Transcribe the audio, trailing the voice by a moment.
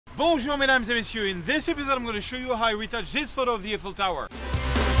Bonjour mesdames et messieurs, in this episode I'm going to show you how I retouch this photo of the Eiffel Tower.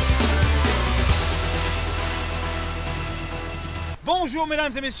 Bonjour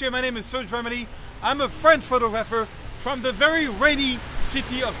mesdames et messieurs, my name is Serge Remedy. I'm a French photographer from the very rainy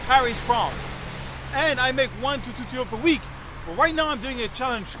city of Paris, France. And I make 1 to 2 tutorials per week. But right now I'm doing a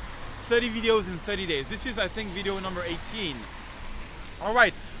challenge, 30 videos in 30 days. This is I think video number 18.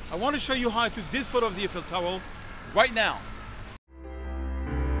 Alright, I want to show you how I took this photo of the Eiffel Tower right now.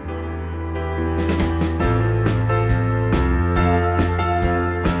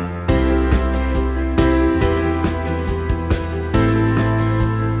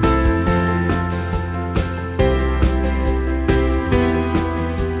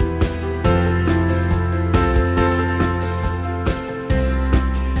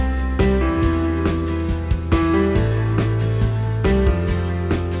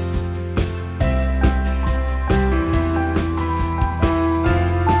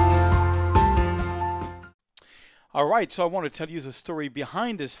 Alright, so I want to tell you the story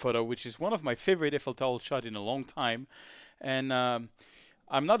behind this photo, which is one of my favorite Eiffel Tower shots in a long time. And I'm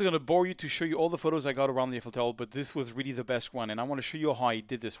not going to bore you to show you all the photos I got around the Eiffel Tower, but this was really the best one. And I want to show you how I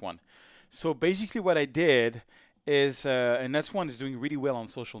did this one. So basically what I did is, and that's one is doing really well on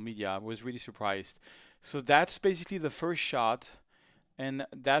social media. I was really surprised. So that's basically the first shot, and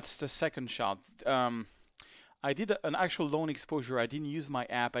that's the second shot. I did an actual long exposure. I didn't use my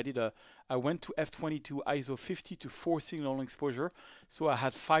app. I went to f22 ISO 50 to forcing long exposure. So I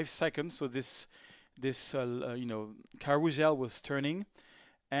had 5 seconds. So this carousel was turning,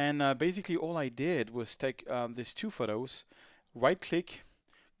 and basically all I did was take these 2 photos, right click,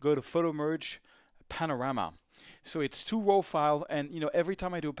 go to photo merge, panorama. So it's 2 raw file, and every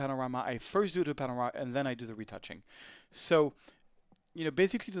time I do a panorama, I first do the panorama and then I do the retouching. So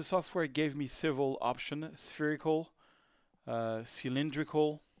basically the software gave me several options: spherical,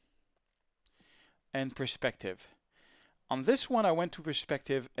 cylindrical, and perspective. On this one, I went to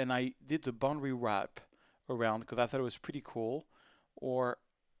perspective and I did the boundary wrap around because I thought it was pretty cool, or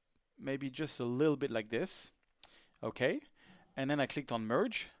maybe just a little bit like this. Okay, and then I clicked on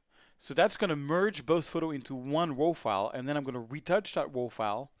merge. So that's going to merge both photos into one raw file, and then I'm going to retouch that raw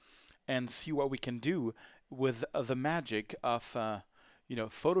file and see what we can do with the magic of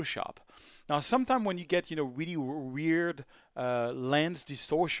Photoshop. Now, sometimes when you get really weird lens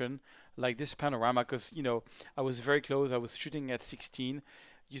distortion like this panorama, because I was very close, I was shooting at 16,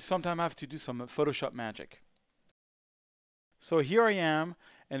 you sometimes have to do some Photoshop magic. So here I am,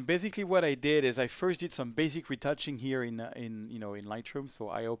 and basically what I did is I first did some basic retouching here in Lightroom. So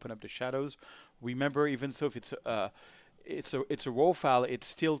I open up the shadows. Remember, even so if it's a raw file, it's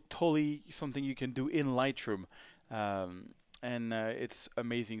still totally something you can do in Lightroom. And it's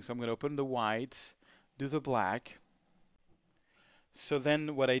amazing. So I'm going to open the whites, do the black. So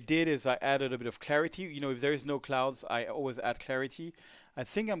then what I did is I added a bit of clarity. If there is no clouds, I always add clarity. I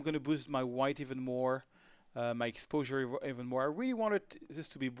think I'm going to boost my white even more, my exposure even more. I really wanted this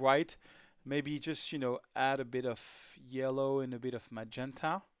to be bright. Maybe just, add a bit of yellow and a bit of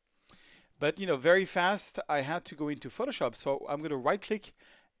magenta. But, very fast, I had to go into Photoshop. So I'm going to right click,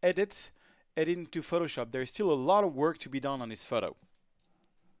 edit into Photoshop. There's still a lot of work to be done on this photo.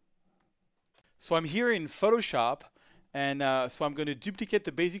 So I'm here in Photoshop, and so I'm going to duplicate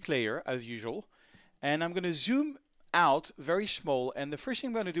the basic layer as usual, and I'm going to zoom out very small, and the first thing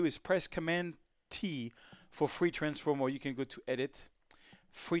I'm going to do is press Command T for free transform, or you can go to edit,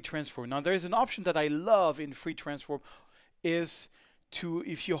 free transform. Now there's an option that I love in free transform, is to,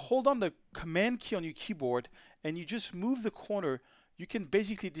 if you hold on the Command key on your keyboard and you just move the corner, you can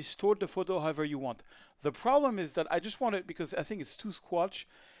basically distort the photo however you want. The problem is that I just want it, because I think it's too squelch.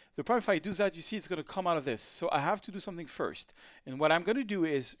 The problem if I do that, you see it's going to come out of this. So I have to do something first. And what I'm going to do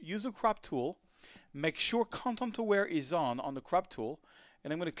is use the crop tool, make sure content aware is on the crop tool,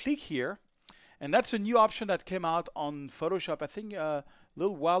 and I'm going to click here. And that's a new option that came out on Photoshop, I think a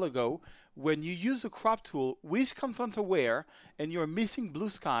little while ago. When you use the crop tool with content aware and you're missing blue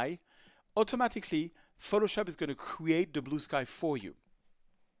sky, automatically Photoshop is going to create the blue sky for you.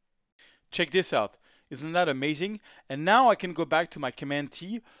 Check this out. Isn't that amazing? And now I can go back to my Command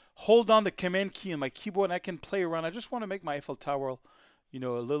T, hold on the Command key on my keyboard, and I can play around. I just want to make my Eiffel Tower, a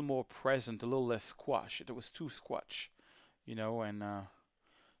little more present, a little less squash. It was too squash, and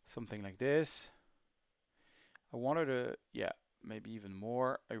something like this. I wanted to, maybe even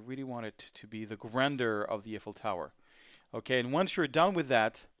more. I really want it to be the grandeur of the Eiffel Tower. Okay, and once you're done with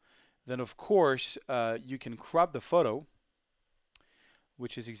that, then of course you can crop the photo,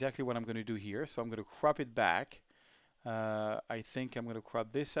 which is exactly what I'm going to do here. So I'm going to crop it back. I think I'm going to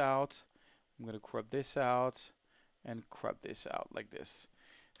crop this out. I'm going to crop this out and crop this out like this.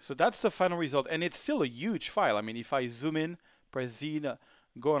 So that's the final result, and it's still a huge file. I mean, if I zoom in, press Z,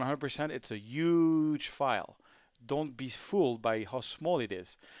 go on 100%, it's a huge file. Don't be fooled by how small it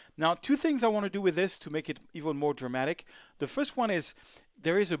is. Now, two things I want to do with this to make it even more dramatic. The first one is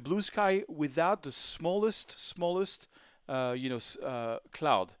there is a blue sky without the smallest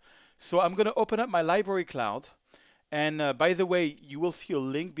cloud. So I'm going to open up my library cloud. And by the way, you will see a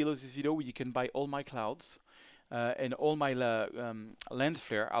link below this video where you can buy all my clouds and all my lens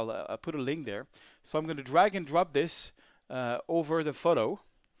flare. I'll put a link there. So I'm going to drag and drop this over the photo.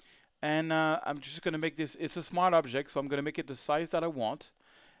 And I'm just going to make this, it's a smart object, so I'm going to make it the size that I want.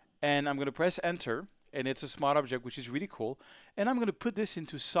 And I'm going to press enter, and it's a smart object, which is really cool. And I'm going to put this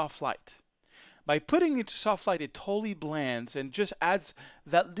into soft light. By putting it into soft light, it totally blends and just adds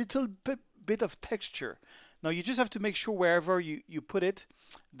that little bit of texture. Now you just have to make sure wherever you put it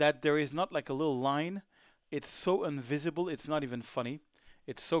that there is not like a little line. It's so invisible, it's not even funny.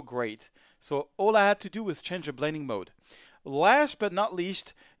 It's so great. So all I had to do was change the blending mode. Last but not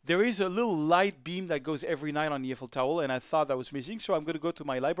least, there is a little light beam that goes every night on the Eiffel Tower, and I thought that was missing. So I'm going to go to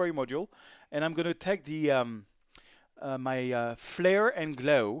my library module, and I'm going to take the my flare and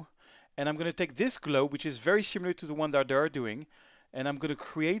glow, and I'm going to take this glow, which is very similar to the one that they are doing, and I'm going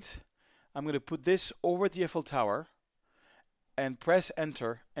to put this over the Eiffel Tower, and press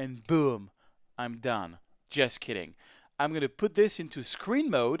enter, and boom, I'm done. Just kidding. I'm going to put this into screen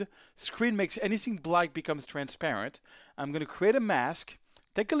mode. Screen makes anything black becomes transparent. I'm going to create a mask.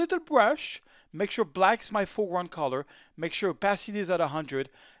 Take a little brush. Make sure black is my foreground color. Make sure opacity is at 100.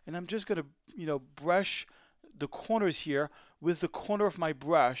 And I'm just going to, brush the corners here with the corner of my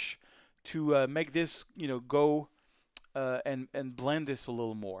brush to make this, go and blend this a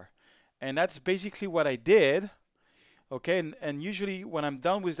little more. And that's basically what I did. Okay, and usually when I'm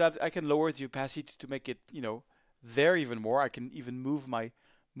done with that, I can lower the opacity to make it, there even more. I can even move my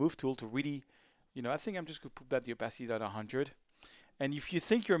move tool to really, I think I'm just going to put that the opacity at 100. And if you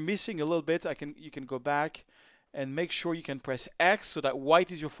think you're missing a little bit, you can go back and make sure you can press X so that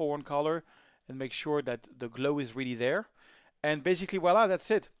white is your foreground color and make sure that the glow is really there. And basically, voila,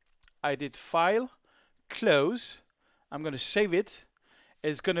 that's it. I did File, Close. I'm going to save it.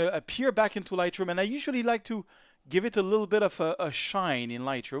 It's going to appear back into Lightroom, and I usually like to give it a little bit of a shine in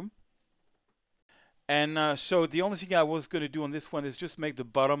Lightroom. And so the only thing I was going to do on this one is just make the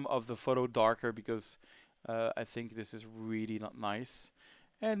bottom of the photo darker, because I think this is really not nice.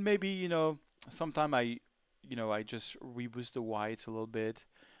 And maybe, sometime I just reboost the whites a little bit,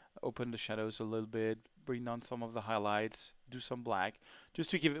 open the shadows a little bit, bring down some of the highlights, do some black, just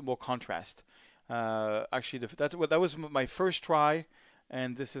to give it more contrast. Actually, that was my first try,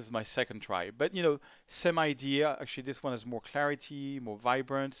 and this is my second try. But, same idea. Actually, this one has more clarity, more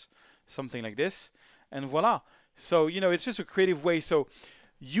vibrance, something like this. And voila. So, it's just a creative way. So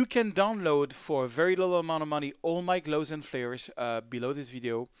you can download for a very little amount of money all my glows and flares below this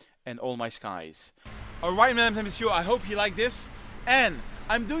video, and all my skies. Alright, mesdames et messieurs, I hope you like this. And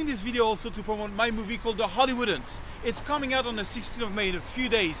I'm doing this video also to promote my movie called The Hollywoodans. It's coming out on the 16th of May in a few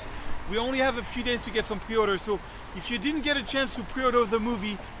days. We only have a few days to get some pre-orders, so if you didn't get a chance to pre-order the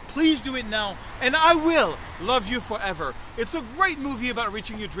movie, please do it now, and I will love you forever. It's a great movie about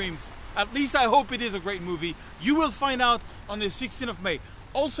reaching your dreams. At least I hope it is a great movie. You will find out on the 16th of May.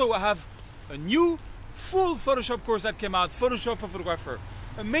 Also, I have a new full Photoshop course that came out, Photoshop for Photographer.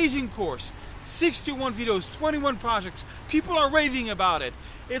 Amazing course. 61 videos, 21 projects. People are raving about it.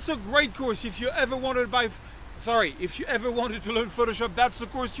 It's a great course. If you ever wanted to learn Photoshop, that's the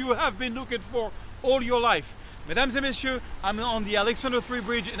course you have been looking for all your life. Mesdames et messieurs, I'm on the Alexander III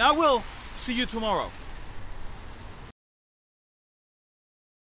Bridge, and I will see you tomorrow.